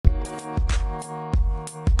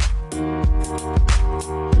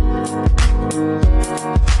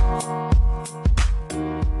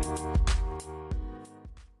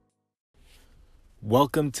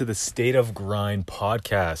Welcome to the State of Grind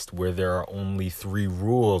podcast, where there are only 3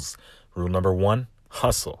 rules. Rule number 1,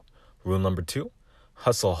 hustle. Rule number 2,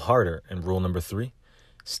 hustle harder. And rule number 3,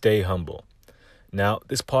 stay humble. Now,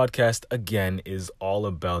 this podcast, again, is all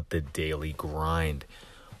about the daily grind.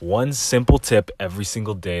 One simple tip every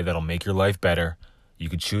single day that'll make your life better. You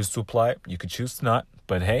could choose to apply it, you could choose to not,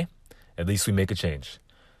 but hey, at least we make a change.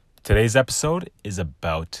 Today's episode is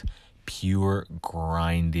about pure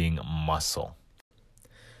grinding muscle.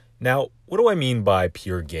 Now, what do I mean by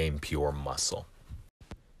pure game, pure muscle?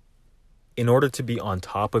 In order to be on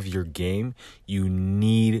top of your game, you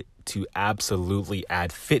need to absolutely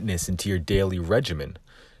add fitness into your daily regimen.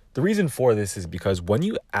 The reason for this is because when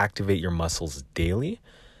you activate your muscles daily,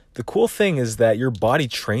 the cool thing is that your body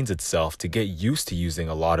trains itself to get used to using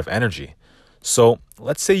a lot of energy. So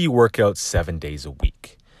let's say you work out 7 days a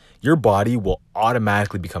week. Your body will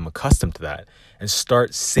automatically become accustomed to that and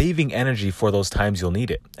start saving energy for those times you'll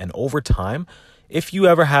need it. And over time, if you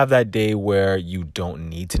ever have that day where you don't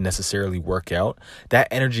need to necessarily work out, that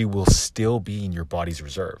energy will still be in your body's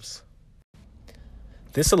reserves.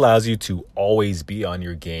 This allows you to always be on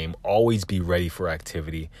your game, always be ready for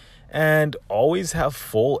activity, and always have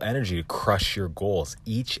full energy to crush your goals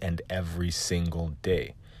each and every single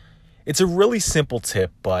day. It's a really simple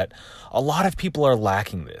tip, but a lot of people are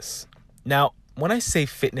lacking this. Now, when I say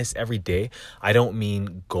fitness every day, I don't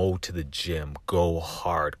mean go to the gym, go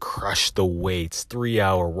hard, crush the weights,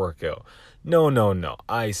 3-hour workout. No.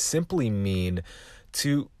 I simply mean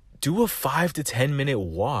to do a 5 to 10 minute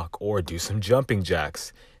walk or do some jumping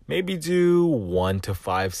jacks. Maybe do 1 to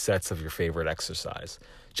 5 sets of your favorite exercise.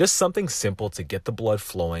 Just something simple to get the blood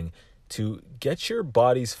flowing, to get your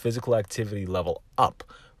body's physical activity level up.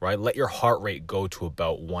 Right? Let your heart rate go to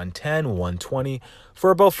about 110, 120 for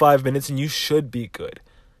about 5 minutes and you should be good.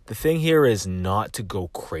 The thing here is not to go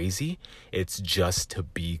crazy. It's just to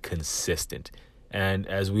be consistent. And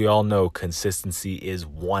as we all know, consistency is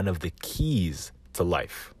one of the keys to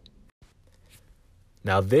life.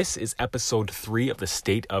 Now, this is episode 3 of the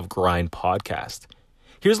State of Grind podcast.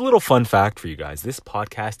 Here's a little fun fact for you guys. This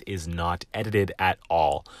podcast is not edited at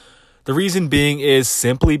all. The reason being is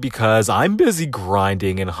simply because I'm busy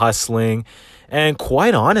grinding and hustling, and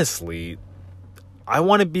quite honestly, I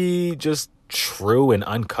want to be just true and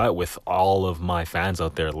uncut with all of my fans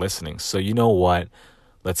out there listening. So you know what?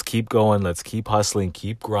 Let's keep going. Let's keep hustling,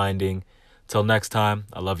 keep grinding. Till next time,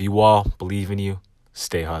 I love you all. Believe in you.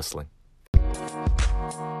 Stay hustling.